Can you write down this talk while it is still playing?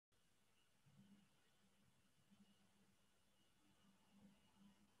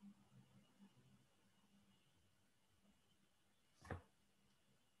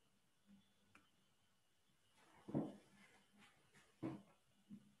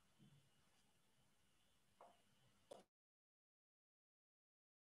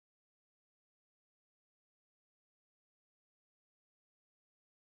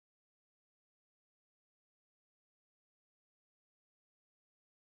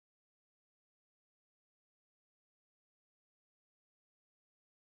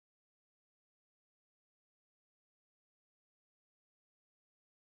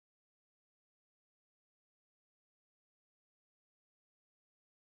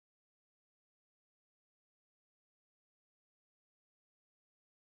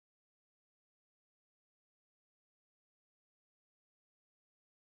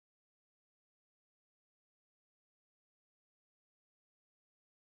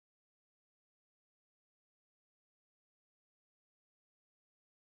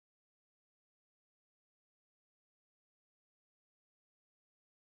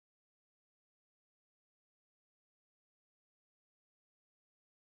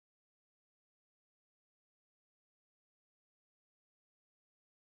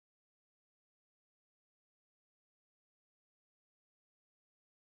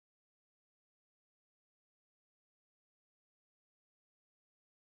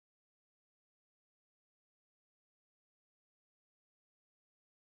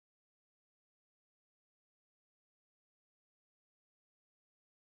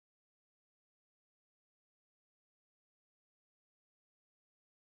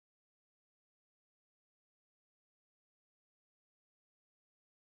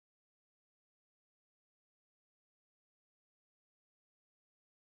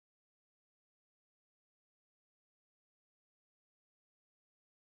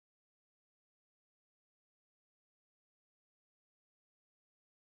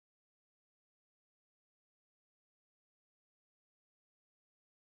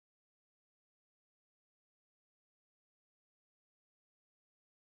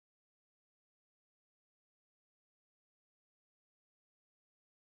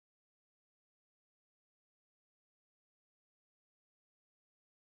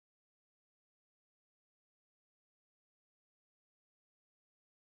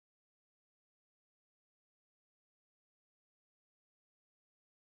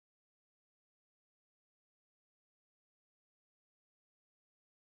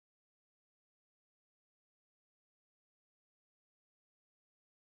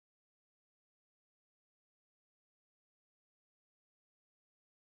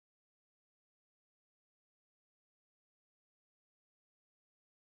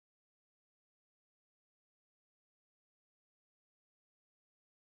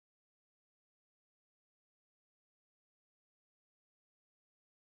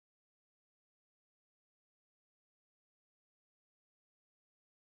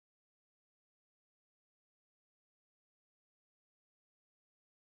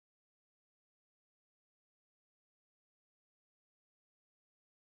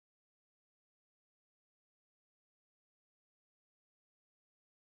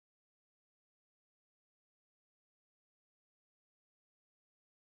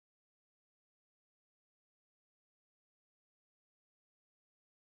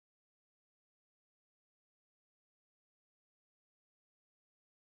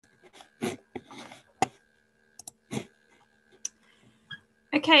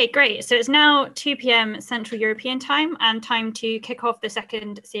Okay, great. So it's now 2 p.m. Central European time and time to kick off the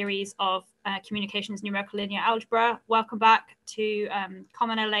second series of Communications Numerical Linear Algebra. Welcome back to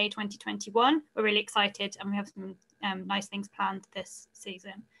Common NLA 2021. We're really excited and we have some nice things planned this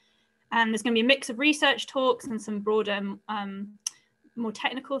season. And there's going to be a mix of research talks and some broader, more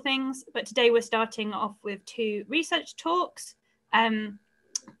technical things. But today we're starting off with 2 research talks.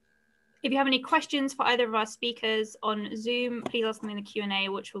 If you have any questions for either of our speakers on Zoom, please ask them in the Q&A,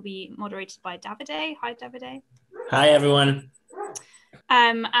 which will be moderated by Davide. Hi, Davide. Hi, everyone.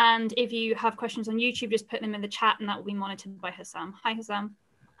 And if you have questions on YouTube, just put them in the chat and that will be monitored by Hassam. Hi, Hassam.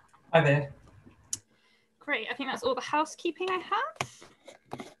 Hi there. Great. I think that's all the housekeeping I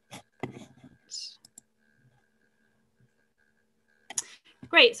have.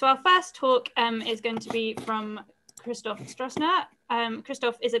 Great. So our first talk is going to be from Christoph Stroessner.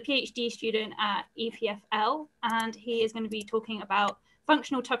 Christoph is a PhD student at EPFL, and he is going to be talking about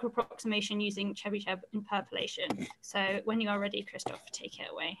functional Tucker approximation using Chebyshev interpolation. So when you are ready, Christoph, take it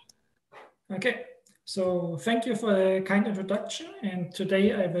away. Okay, so thank you for the kind introduction. And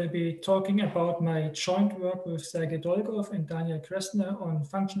today I will be talking about my joint work with Sergei Dolgov and Daniel Kressner on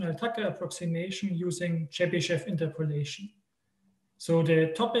functional Tucker approximation using Chebyshev interpolation. So the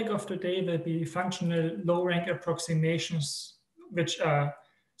topic of today will be functional low-rank approximations, which are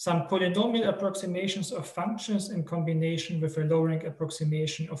some polynomial approximations of functions in combination with a low-rank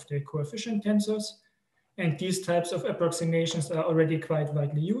approximation of the coefficient tensors. And these types of approximations are already quite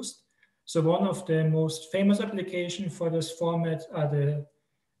widely used. So one of the most famous applications for this format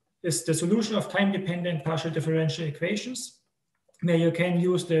is the solution of time-dependent partial differential equations, where you can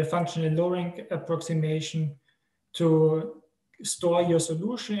use the functional low-rank approximation to store your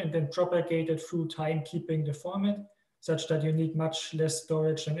solution and then propagate it through time, keeping the format, such that you need much less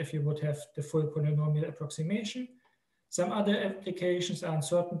storage than if you would have the full polynomial approximation. Some other applications are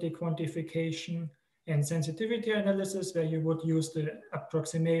uncertainty quantification and sensitivity analysis, where you would use the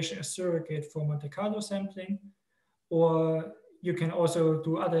approximation as surrogate for Monte Carlo sampling. Or you can also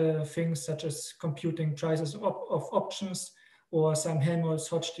do other things such as computing prices of options or some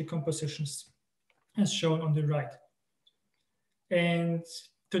Helmholtz-Hodge decompositions, as shown on the right. And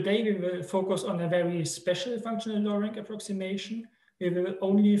today we will focus on a very special functional low-rank approximation. We will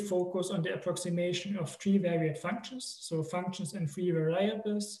only focus on the approximation of 3 variate functions, so functions in 3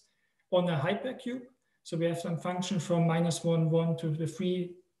 variables on a hypercube. So we have some function from -1, 1 to the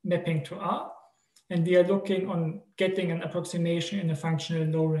 3 mapping to R. And we are looking on getting an approximation in a functional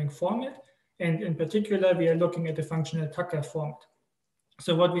low-rank format. And in particular, we are looking at the functional Tucker format.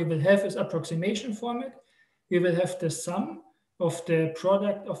 So what we will have is approximation format. We will have the sum of the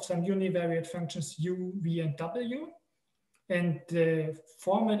product of some univariate functions u, v, and w. And the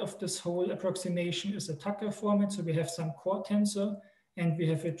format of this whole approximation is a Tucker format. So we have some core tensor and we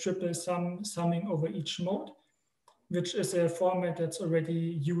have a triple sum summing over each mode, which is a format that's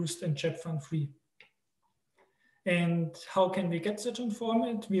already used in ChebFun3. And how can we get such a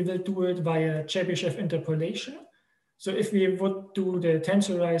format? We will do it via Chebyshev interpolation. So if we would do the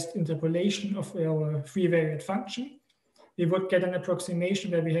tensorized interpolation of our 3 variate function, we would get an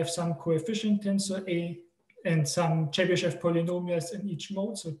approximation where we have some coefficient tensor A and some Chebyshev polynomials in each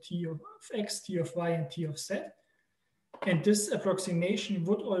mode, so t of x, t of y, and t of z. And this approximation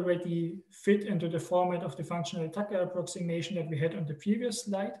would already fit into the format of the functional Tucker approximation that we had on the previous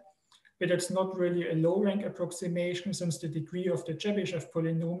slide, but it's not really a low-rank approximation since the degree of the Chebyshev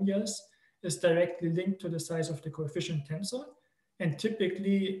polynomials is directly linked to the size of the coefficient tensor. And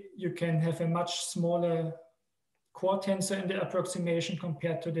typically you can have a much smaller core tensor in the approximation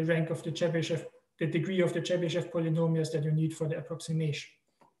compared to the rank of the Chebyshev, the degree of the Chebyshev polynomials that you need for the approximation.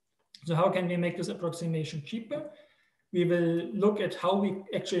 So how can we make this approximation cheaper? We will look at how we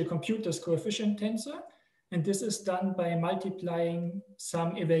actually compute this coefficient tensor. And this is done by multiplying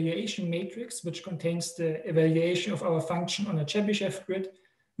some evaluation matrix, which contains the evaluation of our function on a Chebyshev grid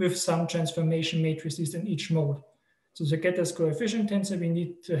with some transformation matrices in each mode. So to get this coefficient tensor, we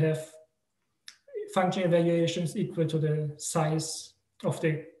need to have function evaluations equal to the size of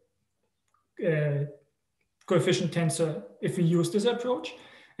the coefficient tensor if we use this approach.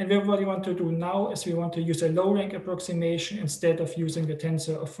 And what we want to do now is we want to use a low-rank approximation instead of using the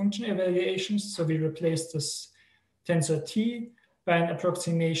tensor of function evaluations. So we replace this tensor t by an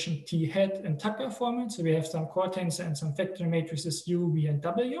approximation t hat in Tucker format. So we have some core tensor and some vector matrices u, v, and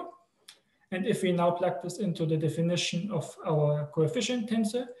w. And if we now plug this into the definition of our coefficient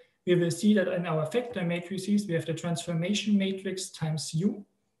tensor, we will see that in our vector matrices, we have the transformation matrix times u.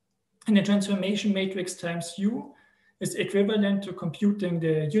 And the transformation matrix times u is equivalent to computing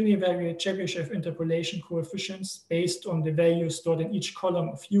the univariate Chebyshev interpolation coefficients based on the values stored in each column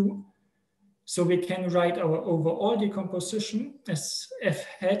of U. So we can write our overall decomposition as f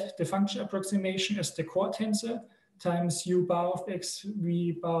hat, the function approximation, as the core tensor times u bar of x,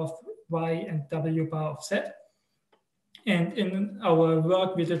 v bar of y, and w bar of z. And in our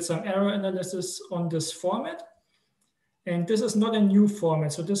work, we did some error analysis on this format. And this is not a new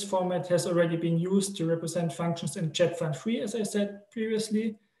format. So this format has already been used to represent functions in ChebFun3, as I said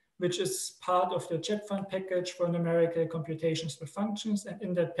previously, which is part of the ChebFun package for numerical computations with functions. And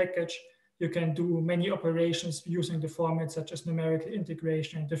in that package, you can do many operations using the format, such as numerical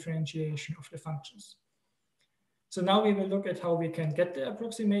integration and differentiation of the functions. So now we will look at how we can get the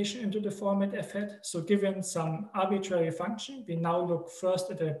approximation into the format f hat. So given some arbitrary function, we now look first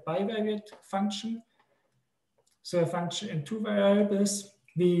at a bivariate function. So a function in 2 variables,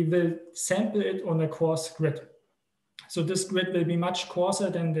 we will sample it on a coarse grid. So this grid will be much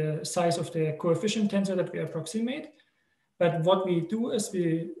coarser than the size of the coefficient tensor that we approximate. But what we do is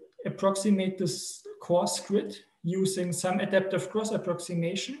we approximate this coarse grid using some adaptive cross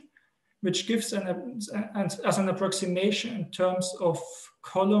approximation, which gives us an approximation in terms of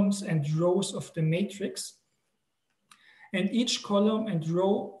columns and rows of the matrix. And each column and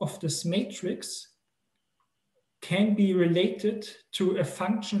row of this matrix can be related to a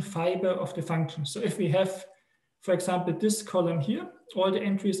function fiber of the function. So if we have, for example, this column here, all the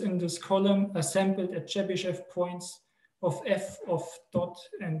entries in this column are sampled at Chebyshev points of f of dot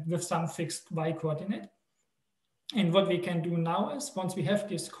and with some fixed y coordinate. And what we can do now is, once we have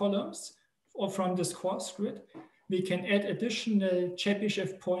these columns or from this coarse grid, we can add additional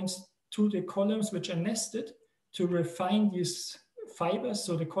Chebyshev points to the columns which are nested to refine these fibers,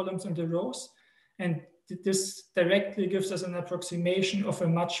 so the columns and the rows. And this directly gives us an approximation of a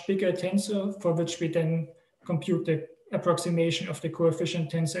much bigger tensor, for which we then compute the approximation of the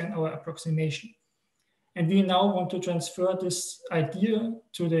coefficient tensor in our approximation. And we now want to transfer this idea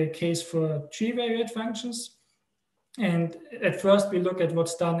to the case for trivariate functions. And at first, we look at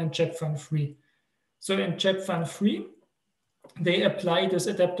what's done in ChebFun3. So in ChebFun3, they apply this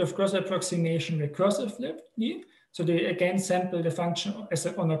adaptive cross approximation recursively. So they again sample the function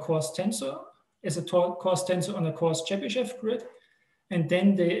on a coarse tensor, as a coarse tensor on a coarse Chebyshev grid. And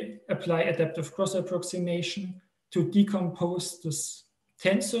then they apply adaptive cross approximation to decompose this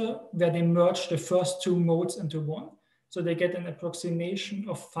tensor, where they merge the first 2 modes into one. So they get an approximation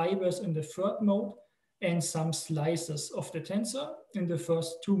of fibers in the third mode and some slices of the tensor in the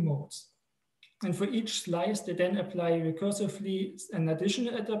first 2 modes. And for each slice, they then apply recursively an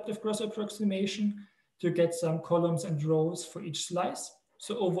additional adaptive cross approximation to get some columns and rows for each slice.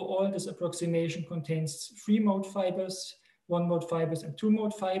 So overall, this approximation contains 3 mode fibers, 1 mode fibers, and 2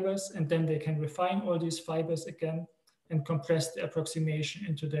 mode fibers. And then they can refine all these fibers again and compress the approximation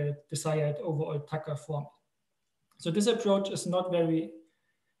into the desired overall Tucker form. So this approach is not very,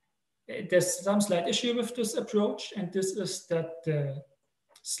 there's some slight issue with this approach, and this is that the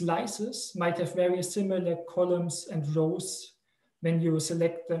slices might have very similar columns and rows when you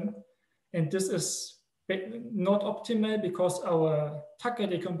select them. And this is not optimal because our Tucker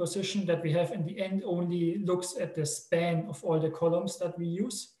decomposition that we have in the end only looks at the span of all the columns that we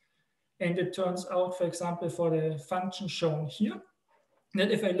use. And it turns out, for example, for the function shown here, that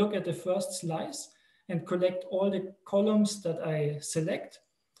if I look at the first slice and collect all the columns that I select,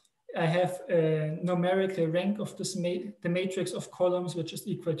 I have a numerical rank of this the matrix of columns, which is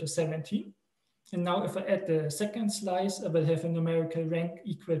equal to 17. And now if I add the second slice, I will have a numerical rank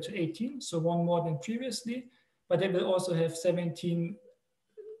equal to 18, so 1 more than previously, but I will also have 17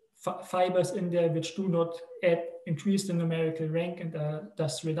 fibers in there which do not increase the numerical rank and are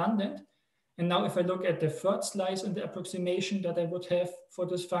thus redundant. And now if I look at the third slice and the approximation that I would have for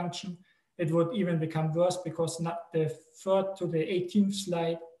this function, it would even become worse because not the third to the 18th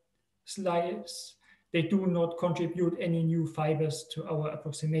slice, they do not contribute any new fibers to our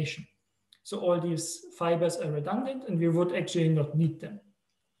approximation. So all these fibers are redundant and we would actually not need them.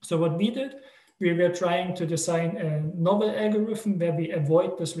 So what we did, we were trying to design a novel algorithm where we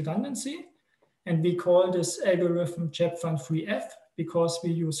avoid this redundancy. And we call this algorithm ChebFun3F because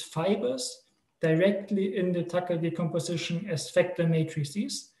we use fibers directly in the Tucker decomposition as vector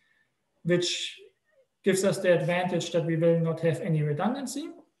matrices, which gives us the advantage that we will not have any redundancy.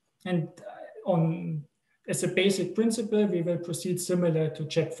 And as a basic principle, we will proceed similar to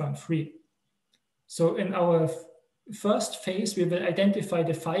ChebFun3. So in our first phase, we will identify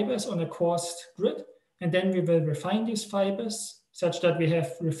the fibers on a coarse grid, and then we will refine these fibers such that we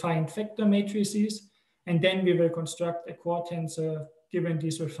have refined vector matrices, and then we will construct a core tensor given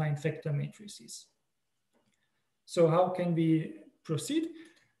these refined vector matrices. So how can we proceed?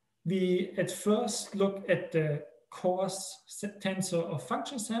 We at first look at the coarse tensor of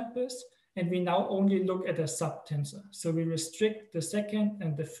function samples, and we now only look at a subtensor. So we restrict the second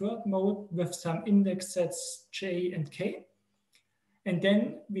and the third mode with some index sets J and K. And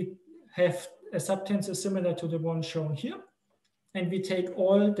then we have a subtensor similar to the one shown here. And we take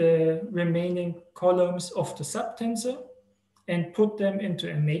all the remaining columns of the subtensor and put them into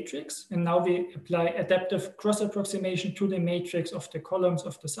a matrix. And now we apply adaptive cross-approximation to the matrix of the columns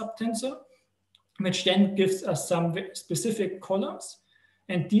of the subtensor, which then gives us some specific columns.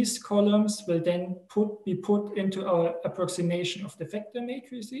 And these columns will then be put into our approximation of the vector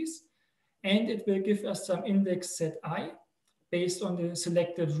matrices. And it will give us some index set I based on the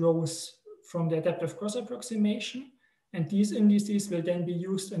selected rows from the adaptive cross-approximation. And these indices will then be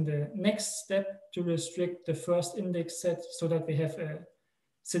used in the next step to restrict the first index set so that we have a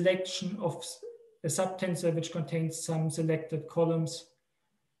selection of a subtensor which contains some selected columns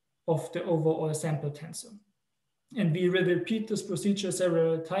of the overall sample tensor. And we will repeat this procedure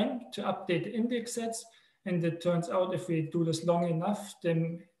several times to update the index sets. And it turns out if we do this long enough,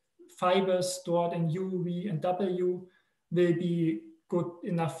 then fibers stored in U, V, and W will be good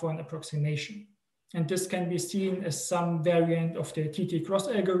enough for an approximation. And this can be seen as some variant of the TT cross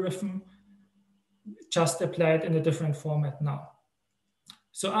algorithm, just applied in a different format now.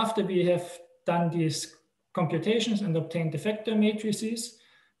 So after we have done these computations and obtained the vector matrices,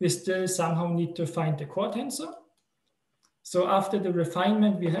 we still somehow need to find the core tensor. So after the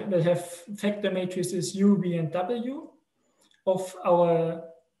refinement, we will have vector matrices U, V, and W of our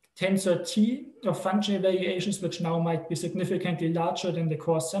tensor T of function evaluations, which now might be significantly larger than the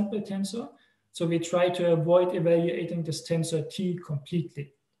core sample tensor. So we try to avoid evaluating this tensor T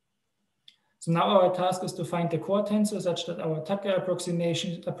completely. So now our task is to find the core tensor such that our Tucker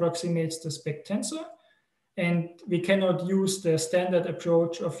approximation approximates the spec tensor. And we cannot use the standard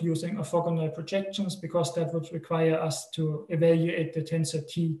approach of using orthogonal projections because that would require us to evaluate the tensor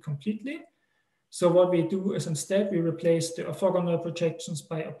T completely. So what we do is instead we replace the orthogonal projections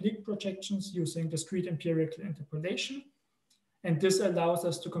by oblique projections using discrete empirical interpolation. And this allows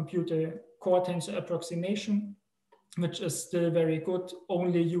us to compute a core tensor approximation, which is still very good,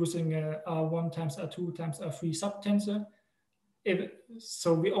 only using a R1 times R2 times R3 subtensor.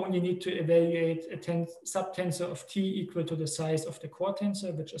 So we only need to evaluate a subtensor of T equal to the size of the core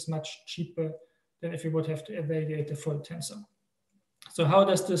tensor, which is much cheaper than if we would have to evaluate the full tensor. So how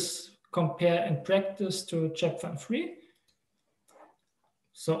does this compare in practice to Chepvan-3?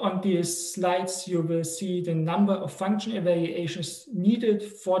 So on these slides, you will see the number of function evaluations needed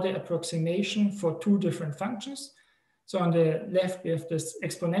for the approximation for two different functions. So on the left, we have this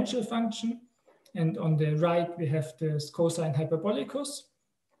exponential function. And on the right, we have this cosine hyperbolicus.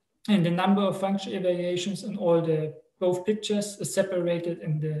 And the number of function evaluations in all both pictures is separated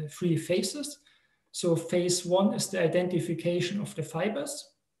in the three phases. So phase one is the identification of the fibers.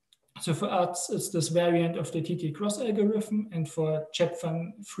 So for us, it's this variant of the TT cross algorithm. And for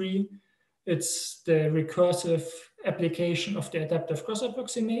Chepvan-3, it's the recursive application of the adaptive cross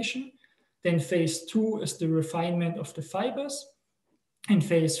approximation. Then phase two is the refinement of the fibers. And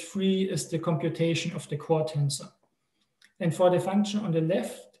phase three is the computation of the core tensor. And for the function on the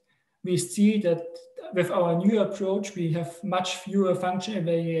left, we see that with our new approach, we have much fewer function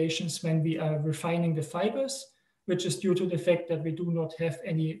evaluations when we are refining the fibers, which is due to the fact that we do not have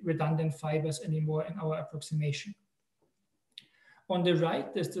any redundant fibers anymore in our approximation. On the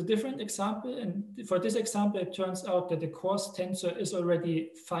right, there's a different example. And for this example, it turns out that the coarse tensor is already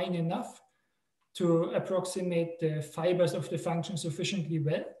fine enough to approximate the fibers of the function sufficiently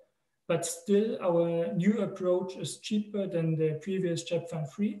well, but still our new approach is cheaper than the previous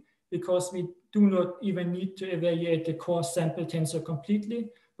Chepvan-3 because we do not even need to evaluate the coarse sample tensor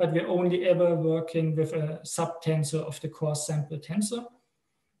completely, but we're only ever working with a subtensor of the coarse sample tensor.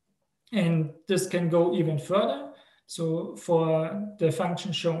 And this can go even further. So for the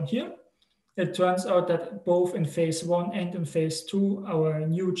function shown here, it turns out that both in phase one and in phase two, our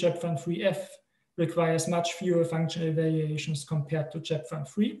new Chepvan-3F requires much fewer function evaluations compared to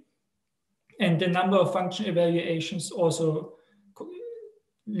Chepvan-3. And the number of function evaluations also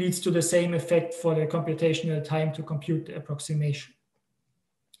leads to the same effect for the computational time to compute the approximation.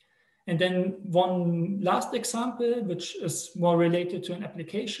 And then one last example, which is more related to an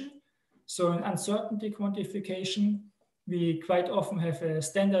application. So in uncertainty quantification, we quite often have a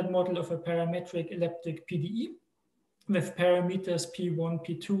standard model of a parametric elliptic PDE with parameters P1,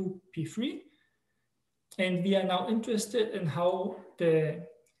 P2, P3. And we are now interested in how the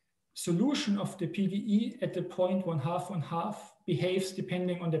solution of the PDE at the point 1/2, 1/2 behaves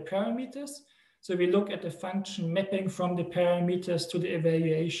depending on the parameters. So we look at the function mapping from the parameters to the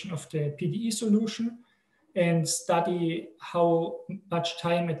evaluation of the PDE solution and study how much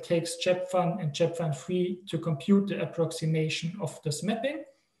time it takes ChepFun and ChepFun3 to compute the approximation of this mapping.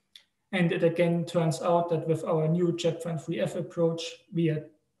 And it again turns out that with our new ChepFun3F approach, we are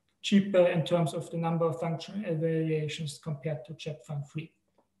cheaper in terms of the number of functional evaluations compared to ChepFun3.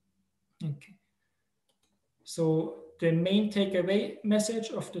 Okay. So the main takeaway message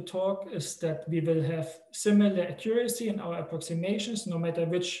of the talk is that we will have similar accuracy in our approximations, no matter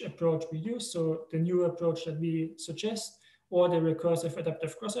which approach we use. So the new approach that we suggest, or the recursive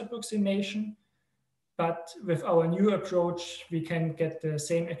adaptive cross approximation. But with our new approach, we can get the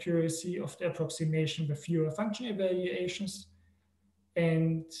same accuracy of the approximation with fewer function evaluations.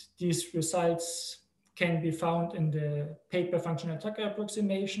 And these results can be found in the paper functional Tucker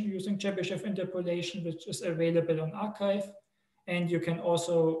approximation using Chebyshev interpolation, which is available on arXiv. And you can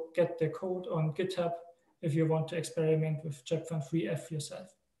also get the code on GitHub if you want to experiment with ChepFun3F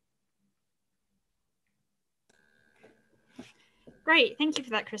yourself. Great, thank you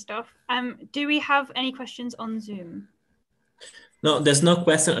for that, Christoph. Do we have any questions on Zoom? No, there's no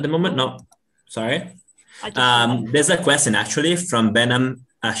question at the moment. No, sorry. There's a question actually from Benham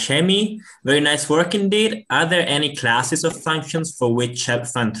Ashemi. Very nice work indeed. Are there any classes of functions for which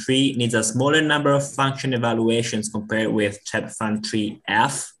ChepFun3 needs a smaller number of function evaluations compared with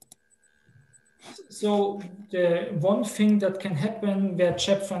ChepFun3F? So the one thing that can happen where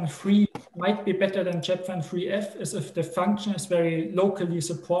ChepFun3 might be better than ChepFun3F is if the function is very locally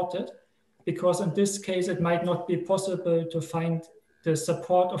supported, because in this case, it might not be possible to find the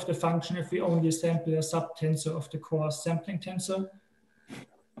support of the function if we only sample a subtensor of the core sampling tensor.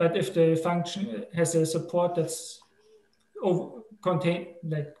 But if the function has a support that's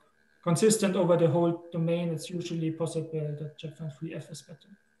consistent over the whole domain, it's usually possible that ChepFun3F is better.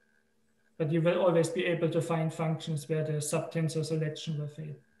 But you will always be able to find functions where the subtensor selection will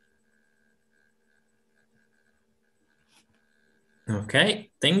fail. Okay,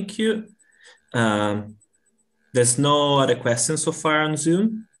 thank you. There's no other questions so far on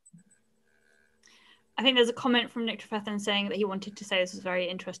Zoom. I think there's a comment from Nick Trefethan saying that he wanted to say this was a very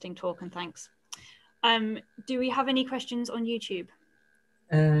interesting talk, and thanks. Do we have any questions on YouTube?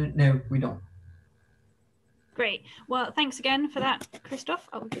 No, we don't. Great. Well, thanks again for that, Christoph.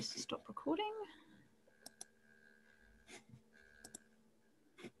 I'll just stop recording.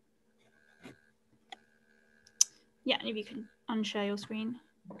 Yeah, and if you can unshare your screen.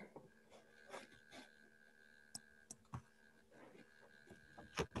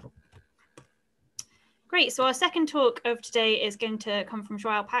 Great, so our second talk of today is going to come from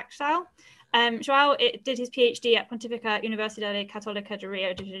João Paxal. João did his PhD at Pontificia Universidade Católica de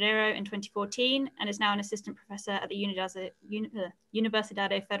Rio de Janeiro in 2014 and is now an assistant professor at the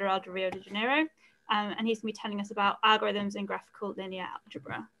Universidade Federal de Rio de Janeiro. And he's going to be telling us about algorithms in graphical linear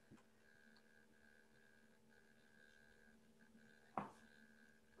algebra.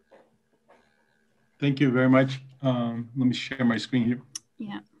 Thank you very much. Let me share my screen here.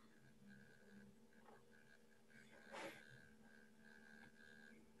 Yeah.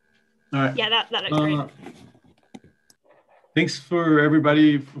 All right. Yeah, that looks great. Thanks for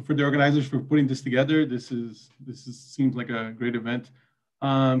everybody, for the organizers for putting this together. This seems like a great event.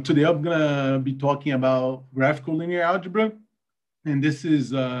 Today I'm gonna be talking about graphical linear algebra, and this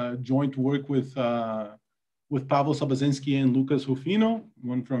is joint work with Pavel Sobozinski and Lucas Rufino,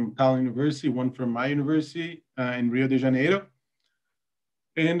 one from Tallinn University, one from my university in Rio de Janeiro.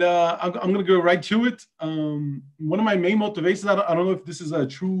 And I'm going to go right to it. One of my main motivations, I don't know if this is a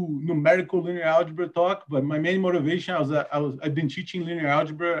true numerical linear algebra talk, but my main motivation, I've been teaching linear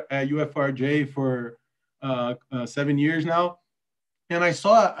algebra at UFRJ for 7 years now. And I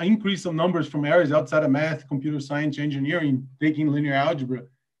saw an increase of numbers from areas outside of math, computer science, engineering, taking linear algebra.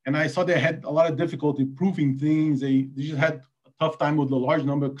 And I saw they had a lot of difficulty proving things. They just had a tough time with the large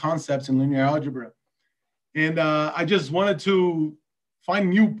number of concepts in linear algebra. And I just wanted to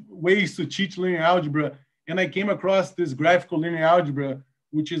find new ways to teach linear algebra. And I came across this graphical linear algebra,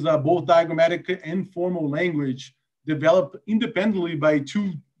 which is a both diagrammatic and formal language developed independently by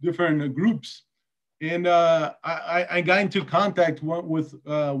two different groups. And I got into contact with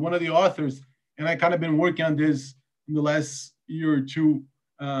one of the authors, and I kind of been working on this in the last year or two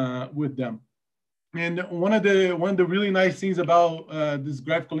with them. And one of the really nice things about this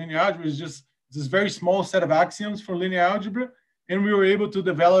graphical linear algebra is just this very small set of axioms for linear algebra. And we were able to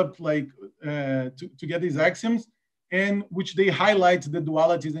develop to get these axioms, and which they highlight the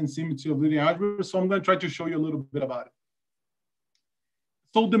dualities and symmetry of linear algebra. So I'm going to try to show you a little bit about it.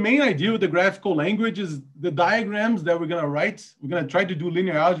 So the main idea with the graphical language is the diagrams that we're going to write. We're going to try to do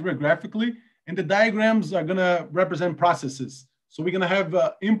linear algebra graphically. And the diagrams are gonna represent processes. So we're gonna have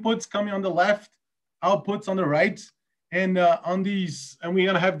inputs coming on the left, outputs on the right, and we're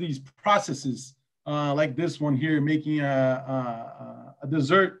gonna have these processes like this one here, making a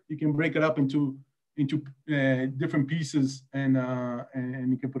dessert. You can break it up into different pieces, and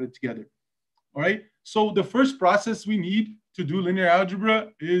you can put it together. All right. So the first process we need to do linear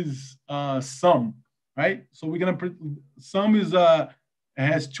algebra is sum. Right. So we're gonna sum is it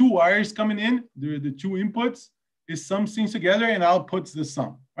has two wires coming in. The two inputs is sum things together, and outputs the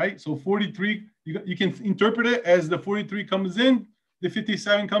sum. Right. So 43. You can interpret it as the 43 comes in, the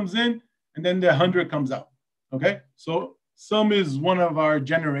 57 comes in, and then the 100 comes out. Okay. So sum is one of our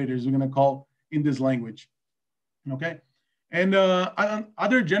generators we're gonna call in this language. Okay. And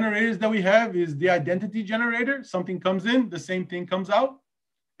other generators that we have is the identity generator. Something comes in, the same thing comes out.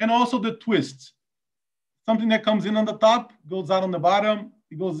 And also the twist. Something that comes in on the top, goes out on the bottom.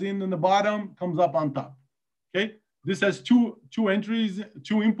 It goes in on the bottom, comes up on top. Okay. This has two entries,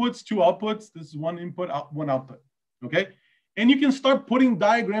 two inputs, two outputs. This is one input, one output. Okay. And you can start putting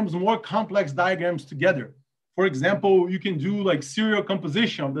diagrams, more complex diagrams together. For example, you can do like serial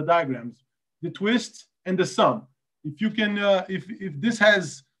composition of the diagrams, the twist and the sum. If you can, if this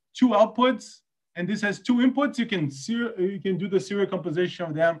has two outputs and this has two inputs, you can do the serial composition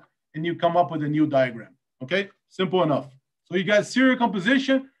of them, and you come up with a new diagram. Okay, simple enough. So you got serial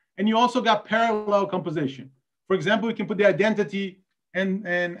composition, and you also got parallel composition. For example, you can put the identity and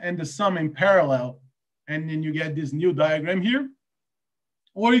the sum in parallel, and then you get this new diagram here.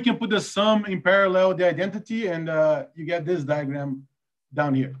 Or you can put the sum in parallel with the identity, and you get this diagram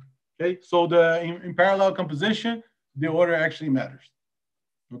down here. Okay, so in parallel composition, the order actually matters.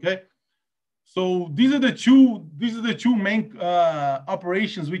 Okay, so these are the two main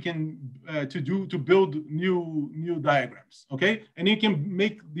operations we can to build new diagrams. Okay, and you can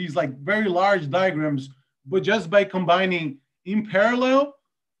make these like very large diagrams, but just by combining in parallel,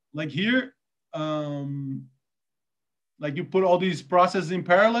 like here, like you put all these processes in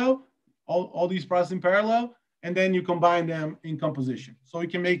parallel, all these processes in parallel, and then you combine them in composition. So you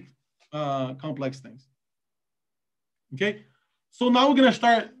can make complex things. Okay, so now we're gonna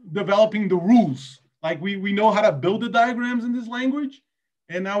start developing the rules. Like we know how to build the diagrams in this language,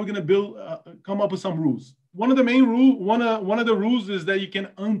 and now we're gonna come up with some rules. One of the main one of the rules is that you can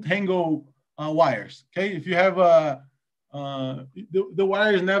untangle wires. Okay, if you have the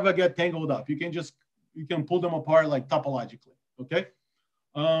wires never get tangled up. You can pull them apart like topologically. Okay,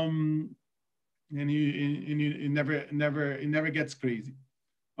 and it never gets crazy.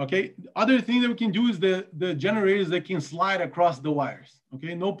 Okay, other thing that we can do is the generators that can slide across the wires.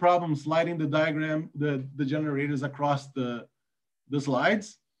 Okay, no problem sliding the diagram, the generators across the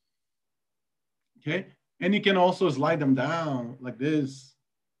slides. Okay, and you can also slide them down like this,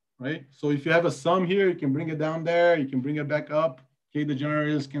 right? So if you have a sum here, you can bring it down there, you can bring it back up. Okay, the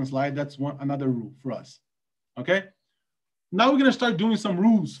generators can slide. That's another rule for us. Okay, now we're gonna start doing some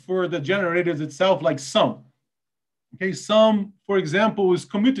rules for the generators itself, like sum. Okay, sum, for example, is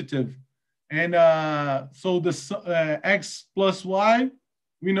commutative. And so the x plus y,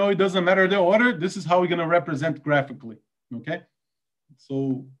 we know it doesn't matter the order. This is how we're going to represent graphically. Okay,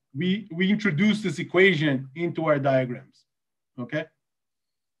 so we introduce this equation into our diagrams. Okay,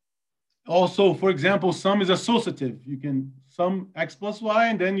 also, for example, sum is associative. You can sum x plus y,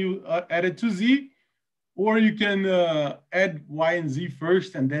 and then you add it to z, or you can add y and z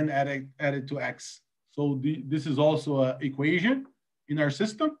first, and then add it to x. So this is also an equation in our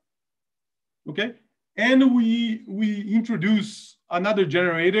system, okay? And we introduce another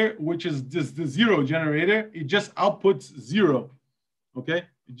generator, which is the zero generator. It just outputs zero, okay?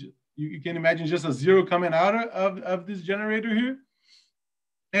 You can imagine just a zero coming out of this generator here.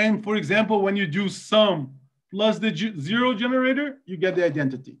 And for example, when you do sum plus the zero generator, you get the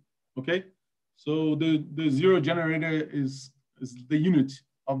identity, okay? So the zero generator is the unit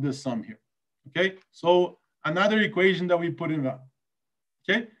of the sum here. Okay, so another equation that we put in up.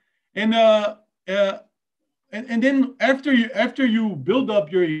 Okay, and then after you build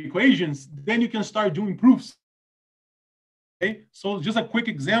up your equations, then you can start doing proofs. Okay, so just a quick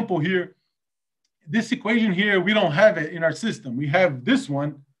example here. This equation here, we don't have it in our system. We have this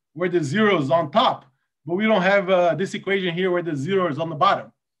one where the zero is on top, but we don't have this equation here where the zero is on the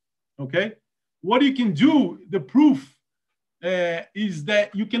bottom. Okay, what you can do, the proof. Is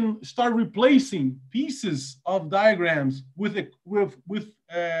that you can start replacing pieces of diagrams with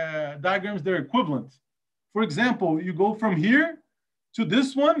diagrams that are equivalent. For example, you go from here to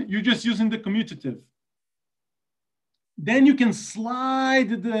this one, you're just using the commutative. Then you can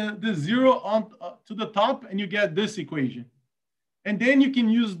slide the zero on to the top, and you get this equation. And then you can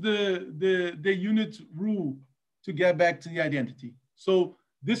use the unit rule to get back to the identity. So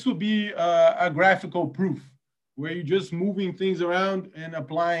this would be a graphical proof where you're just moving things around and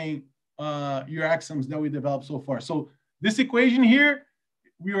applying your axioms that we developed so far. So this equation here,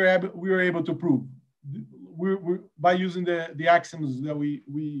 we were able to prove by using the axioms that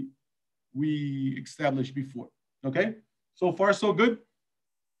we established before. Okay, so far so good.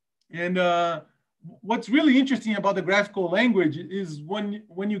 And what's really interesting about the graphical language is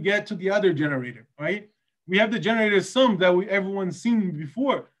when you get to the other generator, right? We have the generator sum that everyone's seen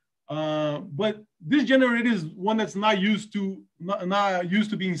before, but this generator is one that's not used to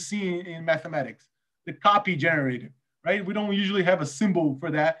being seen in mathematics. The copy generator, right? We don't usually have a symbol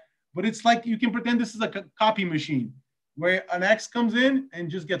for that, but it's like you can pretend this is a copy machine where an X comes in and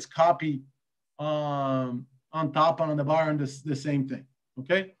just gets copied on top and on the bar and the same thing.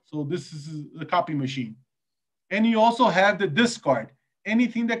 Okay, so this is the copy machine. And you also have the discard.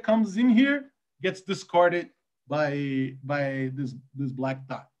 Anything that comes in here gets discarded by this black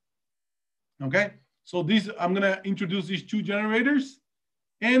dot. Okay, so I'm gonna introduce these two generators.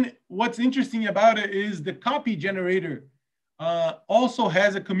 And what's interesting about it is the copy generator also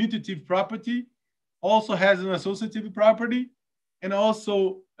has a commutative property, also has an associative property, and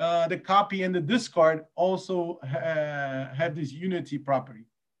also the copy and the discard also have this unity property.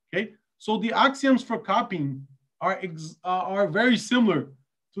 Okay, so the axioms for copying are very similar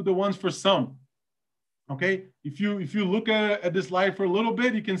to the ones for sum. Okay, if you look at this slide for a little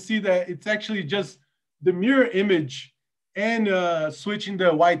bit, you can see that it's actually just the mirror image and switching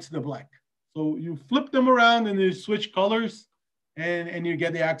the white to the black. So you flip them around and you switch colors, and you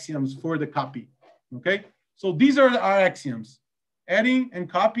get the axioms for the copy. Okay, so these are our axioms. Adding and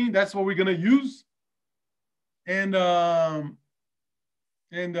copying, that's what we're gonna use. And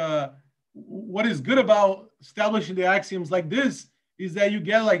what is good about establishing the axioms like this is that you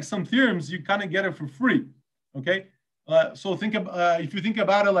get like some theorems, you kind of get it for free, okay? So if you think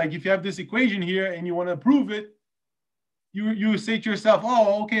about it, like if you have this equation here and you want to prove it, you say to yourself,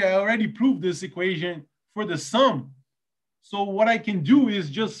 oh, okay, I already proved this equation for the sum. So what I can do is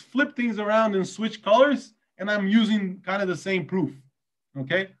just flip things around and switch colors, and I'm using kind of the same proof,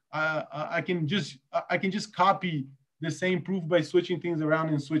 okay? I can just copy the same proof by switching things around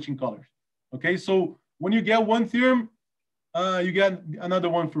and switching colors, okay? So when you get one theorem, you get another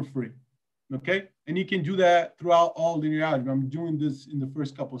one for free, okay? And you can do that throughout all linear algebra. I'm doing this in the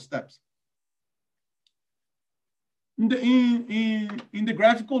first couple of steps. In the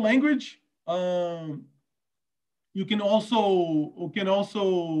graphical language, you can also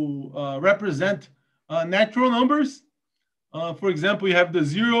represent natural numbers. For example, you have the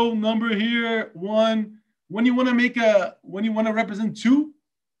 0 number here, 1. When you want to represent 2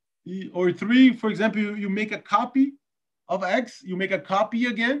 or 3, for example, you make a copy of X, you make a copy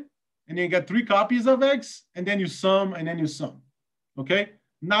again, and then you get 3 copies of X, and then you sum, and then you sum. Okay.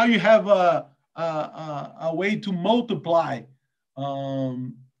 Now you have a way to multiply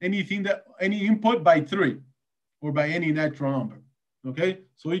any input by 3 or by any natural number. Okay,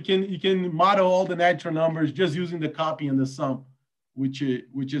 so you can model all the natural numbers just using the copy and the sum, which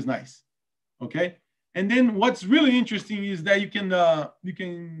is nice. Okay, and then what's really interesting is that you can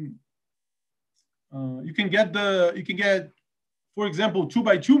get, for example, 2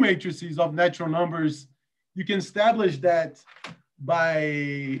 by 2 matrices of natural numbers. You can establish that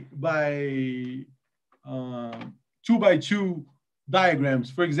by 2 by 2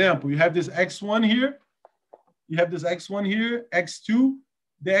 diagrams. For example, you have this x1 here. You have this x1 here, x2.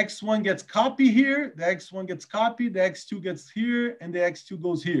 The x1 gets copied here. The x1 gets copied. The x2 gets here, and the x2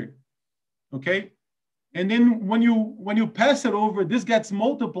 goes here. Okay. And then when you pass it over, this gets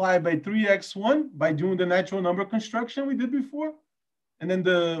multiplied by 3x1 by doing the natural number construction we did before, and then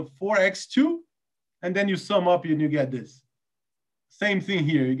the 4x2, and then you sum up and you get this. Same thing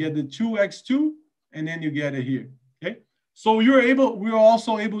here. You get the 2x2, and then you get it here. Okay. So we're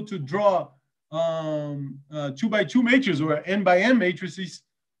also able to draw 2 by 2 matrices or n by n matrices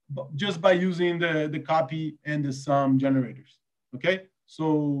just by using the copy and the sum generators. Okay,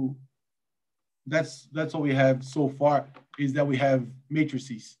 so that's what we have so far, is that we have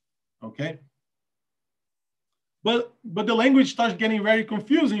matrices. Okay, but the language starts getting very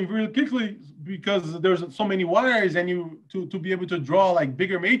confusing really quickly because there's so many wires, and to be able to draw like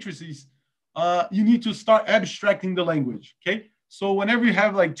bigger matrices, you need to start abstracting the language. Okay, so whenever you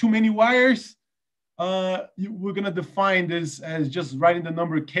have like too many wires, we're going to define this as just writing the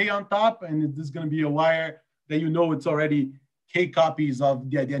number k on top, and this is going to be a wire that it's already k copies of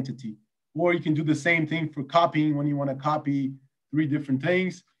the identity. Or you can do the same thing for copying when you want to copy 3 different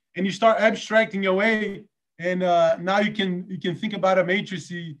things, and you start abstracting away, And now you can think about a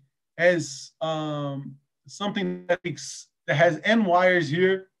matrix as something that has n wires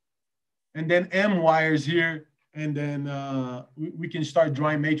here, and then m wires here, and then we can start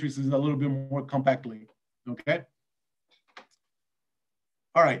drawing matrices a little bit more compactly. Okay.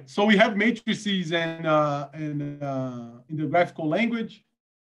 All right. So we have matrices in the graphical language.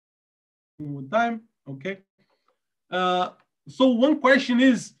 One time. Okay. So one question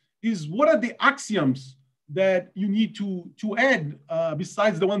is what are the axioms that you need to add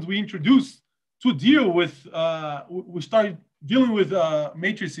besides the ones we introduced to deal with, we start dealing with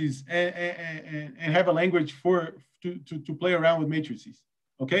matrices and have a language to play around with matrices,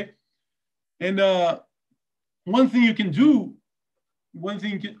 okay? And one thing you can do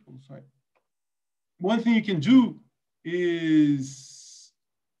is,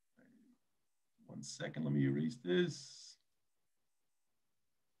 one second, let me erase this.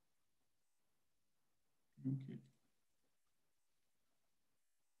 Okay.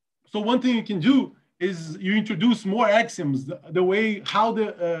 So one thing you can do is you introduce more axioms, the way how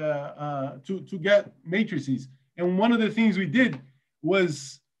to get matrices. And one of the things we did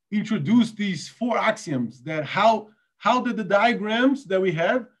was introduce these 4 axioms that how did the diagrams that we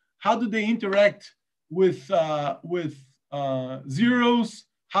have, how do they interact with zeros,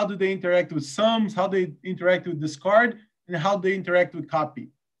 how do they interact with sums, how they interact with discard, and how they interact with copy,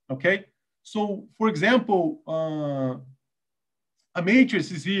 okay? So, for example, a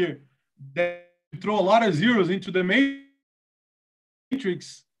matrix is here that you throw a lot of zeros into the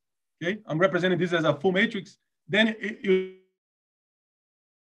matrix. Okay, I'm representing this as a full matrix. Then,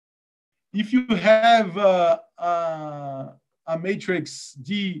 if you have a matrix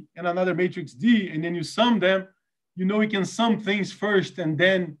D and another matrix D, and then you sum them, you know we can sum things first and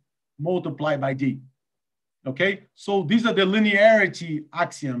then multiply by D. Okay, so these are the linearity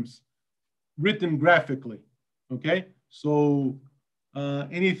axioms written graphically, okay? So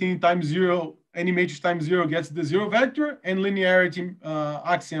anything times 0, any matrix times 0 gets the 0 vector, and linearity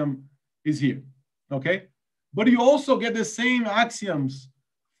axiom is here, okay? But you also get the same axioms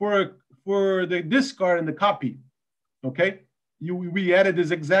for the discard and the copy, okay? We added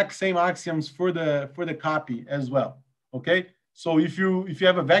this exact same axioms for the copy as well, okay? So if you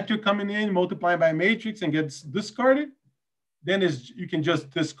have a vector coming in, multiplying by a matrix and gets discarded, then you can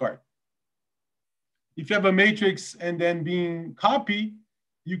just discard. If you have a matrix and then being copied,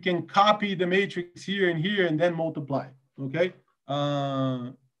 you can copy the matrix here and here and then multiply. Okay,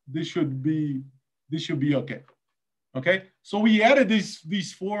 this should be okay. Okay, so we added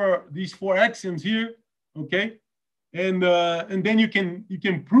these four axioms here. Okay, and then you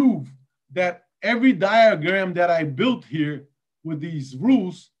can prove that every diagram that I built here with these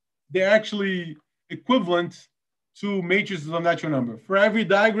rules, they're actually equivalent to matrices of natural number. For every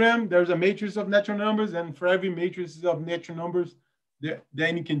diagram, there's a matrix of natural numbers, and for every matrix of natural numbers,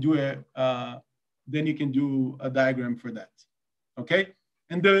 then you can do a diagram for that. Okay,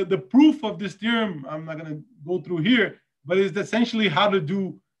 and the proof of this theorem, I'm not going to go through here, but it's essentially how to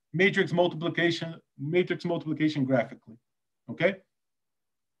do matrix multiplication graphically. Okay,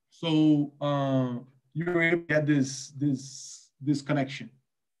 so you're able to get this connection.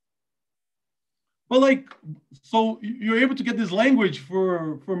 But so you're able to get this language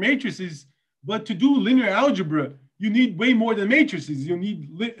for matrices, but to do linear algebra, you need way more than matrices. You need,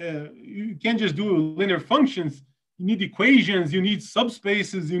 you can't just do linear functions. You need equations, you need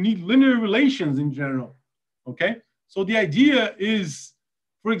subspaces, you need linear relations in general, okay? So the idea is,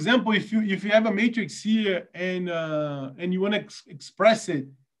 for example, if you have a matrix here and you want to express it,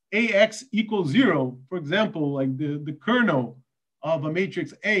 AX equals 0, for example, like the kernel of a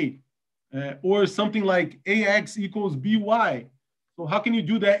matrix A, or something like AX equals BY. So how can you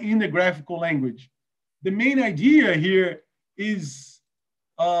do that in the graphical language? The main idea here is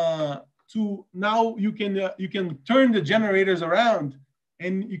to now you can turn the generators around,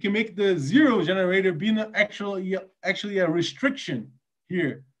 and you can make the 0 generator be actually a restriction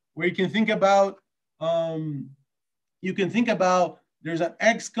here, where you can think about there's an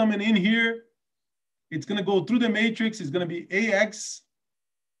X coming in here. It's going to go through the matrix. It's going to be AX.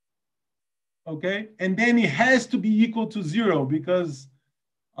 Okay, and then it has to be equal to 0 because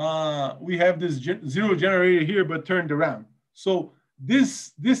we have this 0 generator here, but turned around. So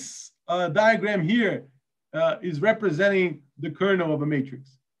this diagram here is representing the kernel of a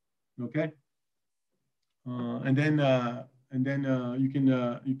matrix. Okay, and then you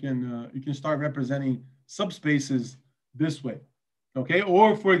can start representing subspaces this way. Okay,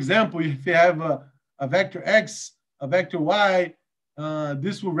 or for example, if you have a vector X, a vector Y,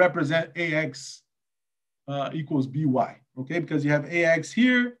 this will represent AX equals BY, okay? Because you have AX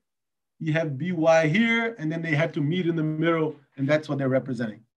here, you have by here, and then they have to meet in the middle, and that's what they're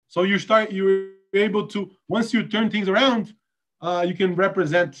representing. So you're able to, once you turn things around, you can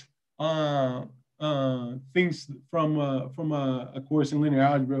represent things from a course in linear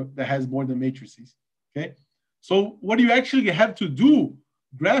algebra that has more than matrices. Okay, so what you actually have to do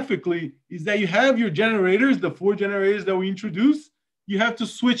graphically is that you have your generators, the 4 generators that we introduced. You have to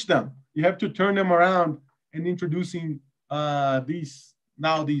switch them. You have to turn them around and introducing these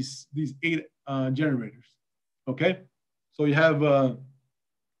 8 generators. Okay, so you have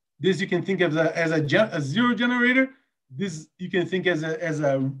this. You can think of as a 0 generator. This you can think as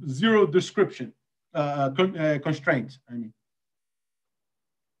a 0 description constraint. I mean,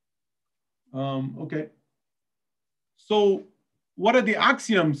 okay. So what are the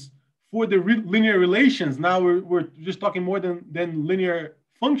axioms for the linear relations? Now we're just talking more than linear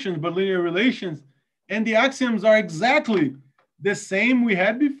functions, but linear relations. And the axioms are exactly the same we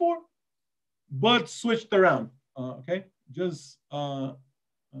had before, but switched around. Okay, just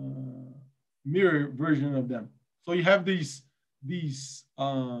mirror version of them. So you have these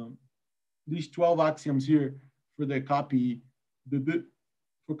 12 axioms here for the copy,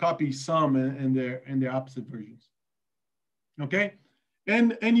 for copy sum and their opposite versions. Okay,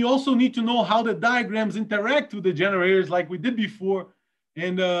 and you also need to know how the diagrams interact with the generators, like we did before.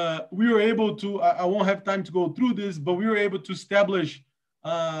 And we were able to, I won't have time to go through this, but we were able to establish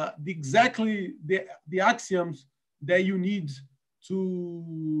exactly the axioms that you need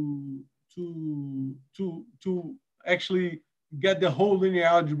to actually get the whole linear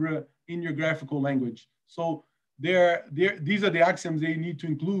algebra in your graphical language. So these are the axioms that you need to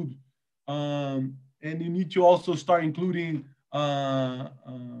include. And you need to also start including a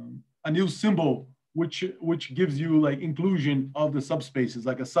new symbol which gives you like inclusion of the subspaces,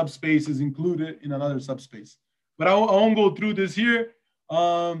 like a subspace is included in another subspace. But I won't go through this here.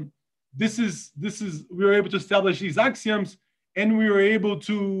 This is we were able to establish these axioms, and we were able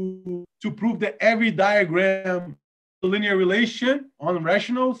to prove that every diagram linear relation on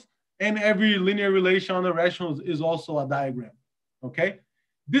rationals, and every linear relation on the rationals is also a diagram. Okay,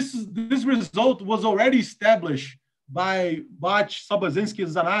 this result was already established by Bach, Sobozinski,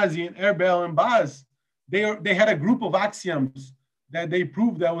 Zanazzi, and Erbel and Baz. They had a group of axioms that they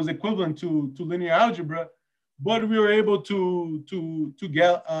proved that was equivalent to linear algebra, but we were able to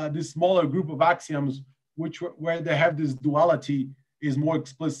get this smaller group of axioms where they have this duality is more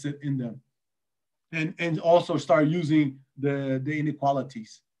explicit in them, and also start using the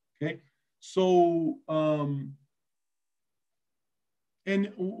inequalities. Okay, so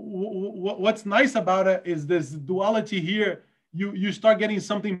and what's nice about it is this duality here. You start getting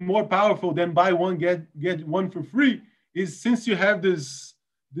something more powerful than buy one get one for free. Is since you have this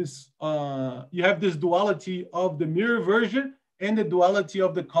duality of the mirror version and the duality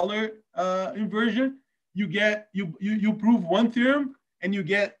of the color inversion. You prove one theorem and you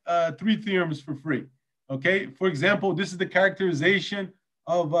get 3 theorems for free. Okay. For example, this is the characterization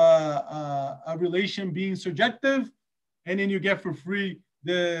of a relation being surjective. And then you get for free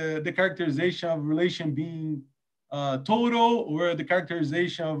the characterization of relation being total, or the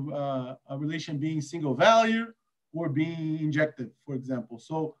characterization of a relation being single value or being injective, for example.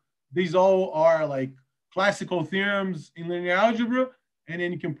 So these all are like classical theorems in linear algebra, and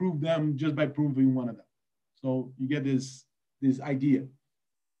then you can prove them just by proving one of them. So you get this idea.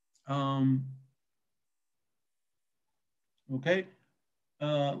 Okay,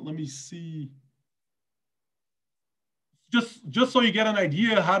 let me see. Just so you get an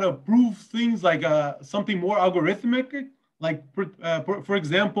idea how to prove things like something more algorithmic, like for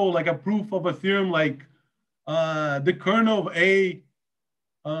example, like a proof of a theorem like the kernel of A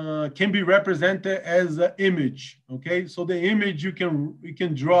can be represented as an image. Okay, so the image you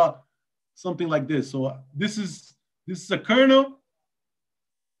can draw something like this. So this is a kernel.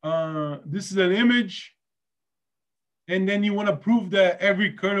 This is an image, and then you want to prove that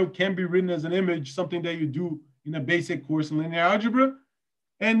every kernel can be written as an image, something that you do in a basic course in linear algebra.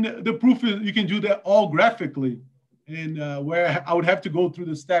 And the proof is you can do that all graphically, and where I would have to go through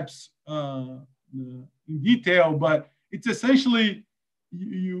the steps in detail, but it's essentially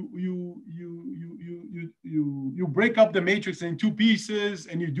you break up the matrix in 2 pieces,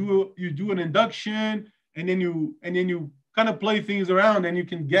 and you do an induction, and then you kind of play things around, and you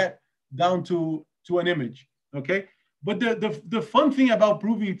can get down to an image. Okay, but the fun thing about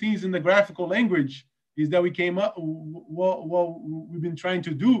proving things in the graphical language is that we came up, what we've been trying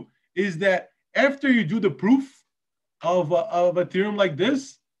to do is that after you do the proof of a theorem like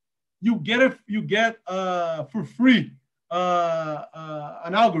this, you get for free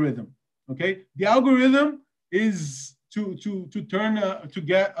an algorithm. Okay, the algorithm is to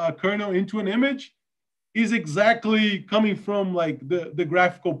get a kernel into an image is exactly coming from like the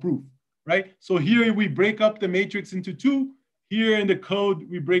graphical proof, right? So here we break up the matrix into two. Here in the code,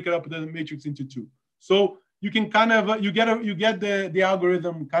 we break it up the matrix into two. So you can kind of you get the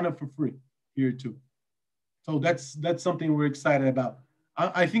algorithm kind of for free here too. So that's something we're excited about.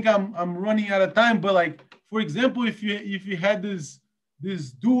 I think I'm running out of time, but like for example, if you had this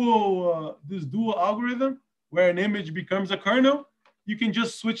dual algorithm where an image becomes a kernel, you can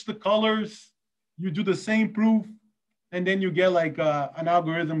just switch the colors. You do the same proof, and then you get like an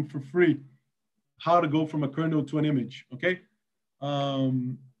algorithm for free, how to go from a kernel to an image, okay?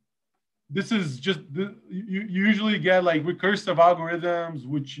 This is just, you usually get like recursive algorithms,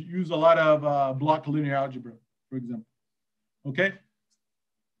 which use a lot of block linear algebra, for example, okay?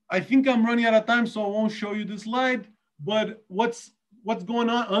 I think I'm running out of time, so I won't show you this slide, but what's going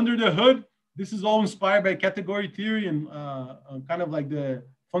on under the hood? This is all inspired by category theory and kind of like the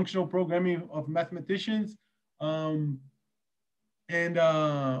functional programming of mathematicians. One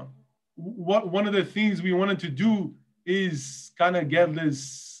of the things we wanted to do is kind of get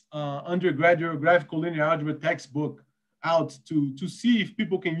this undergraduate graphical linear algebra textbook out to see if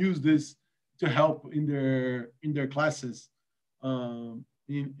people can use this to help in their classes in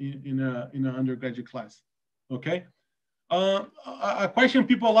an undergraduate class. Okay. A question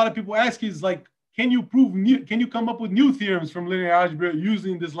a lot of people ask is like, can you come up with new theorems from linear algebra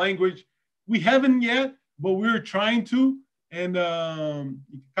using this language? We haven't yet, but we're trying to, and it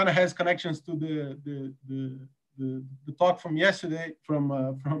kind of has connections to the talk from yesterday,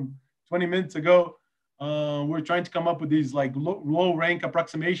 from 20 minutes ago. We're trying to come up with these like low rank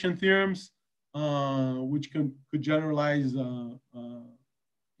approximation theorems, which could generalize some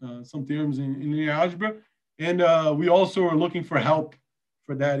theorems in linear algebra. And we also are looking for help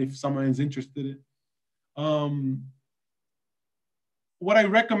for that if someone is interested. What I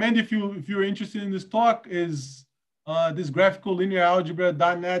recommend if you're interested in this talk is this graphical linear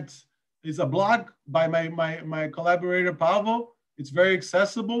algebra.net is a blog by my collaborator Pavel. It's very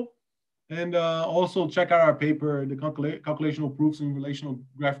accessible. And also check out our paper, the calculational proofs in relational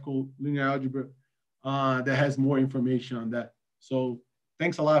graphical linear algebra, that has more information on that. So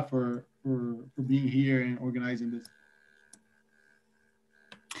thanks a lot for being here and organizing this.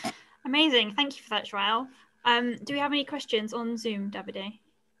 Amazing. Thank you for that, Joel. Do we have any questions on Zoom, Davide?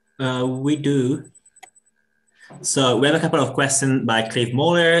 We do. So we have a couple of questions by Cliff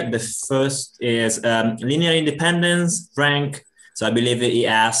Moller. The first is linear independence, rank. So I believe he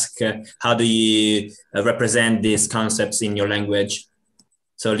asked, how do you represent these concepts in your language?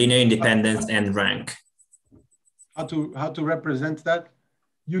 So linear independence and rank. How to represent that?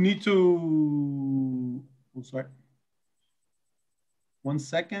 You need to, oh, sorry. 1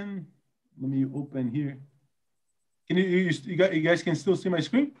 second. Let me open here. Can you guys can still see my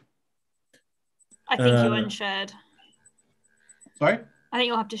screen? I think you unshared. Sorry? I think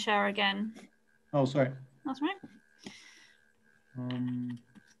you'll have to share again. Oh, sorry. That's right.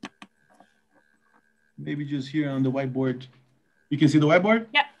 Maybe just here on the whiteboard. You can see the whiteboard?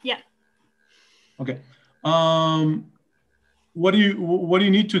 Yeah, yeah. Okay. What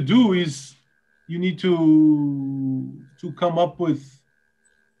you need to do is you need to come up with,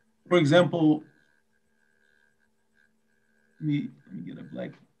 for example, let me get a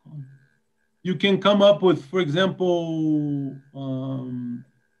black. You can come up with, for example,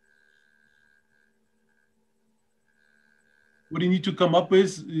 what you need to come up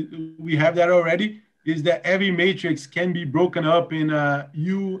with, we have that already, is that every matrix can be broken up in a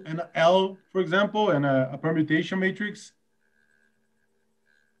U and L, for example, and a permutation matrix.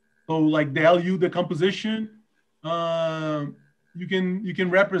 So like the LU decomposition, you can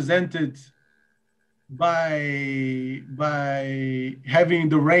represent it by having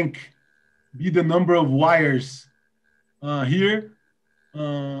the rank be the number of wires here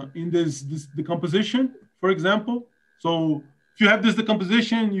in this decomposition, for example. So if you have this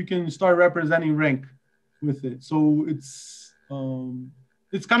decomposition, you can start representing rank with it. So it's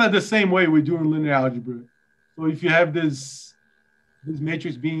kind of the same way we do in linear algebra. So if you have this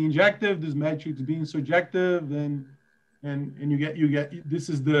matrix being injective, this matrix being surjective, then and you get this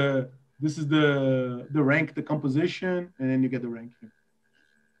is the rank decomposition, and then you get the rank here.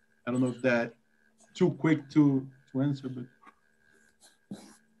 I don't know if that's too quick to answer, but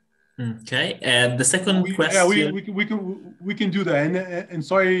okay. And the second question. Yeah, we can do that. And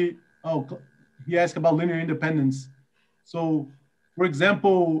sorry, he asked about linear independence. So, for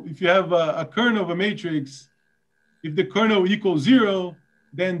example, if you have a kernel of a matrix, if the kernel equals 0,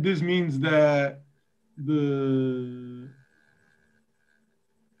 then this means that the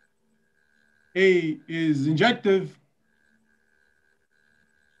A is injective,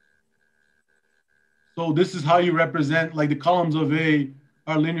 So this is how you represent, like the columns of A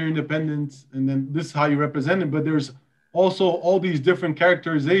are linear independent, and then this is how you represent it. But there's also all these different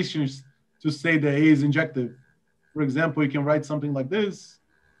characterizations to say that A is injective. For example, you can write something like this,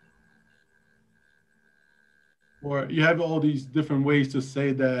 or you have all these different ways to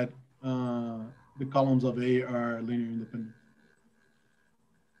say that the columns of A are linear independent.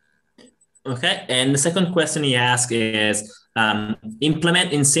 Okay, and the second question he asked is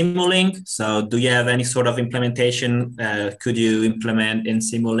implement in Simulink. So do you have any sort of implementation? Could you implement in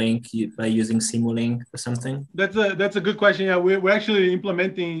Simulink by using Simulink or something? That's a good question. Yeah, we're actually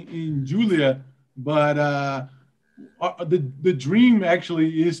implementing in Julia, but the dream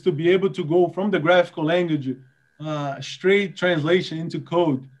actually is to be able to go from the graphical language straight translation into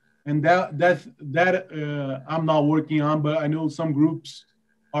code. And that I'm not working on, but I know some groups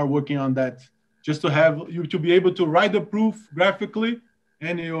are working on that, just to have you to be able to write the proof graphically,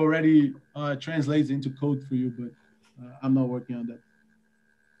 and it already translates into code for you. But I'm not working on that.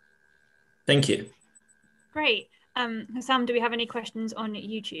 Thank you. Great. Sam, do we have any questions on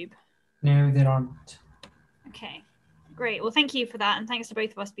YouTube? No, there aren't. Okay, great. Well, thank you for that. And thanks to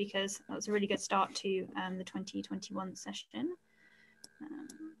both of our speakers. That was a really good start to the 2021 session.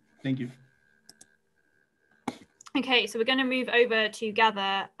 Thank you. Okay, so we're going to move over to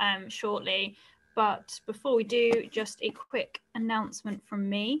Gather shortly. But before we do, just a quick announcement from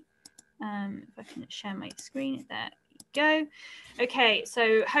me. If I can share my screen, there you go. Okay,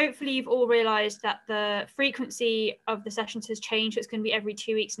 so hopefully you've all realized that the frequency of the sessions has changed. It's going to be every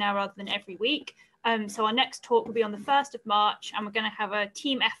 2 weeks now rather than every week. So our next talk will be on the 1st of March, and we're going to have a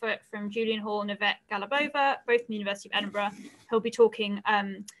team effort from Julian Hall and Yvette Galabova, both from the University of Edinburgh, who'll be talking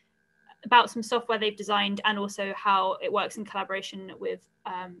about some software they've designed and also how it works in collaboration with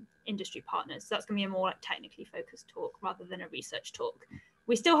industry partners. So that's going to be a more like technically focused talk rather than a research talk.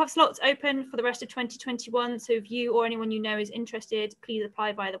 We still have slots open for the rest of 2021. So if you or anyone you know is interested, please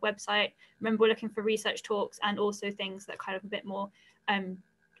apply via the website. Remember, we're looking for research talks and also things that are kind of a bit more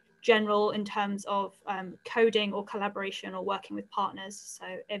general in terms of coding or collaboration or working with partners. So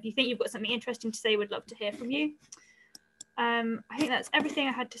if you think you've got something interesting to say, we'd love to hear from you. I think that's everything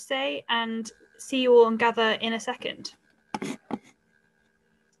I had to say, and see you all on Gather in a second.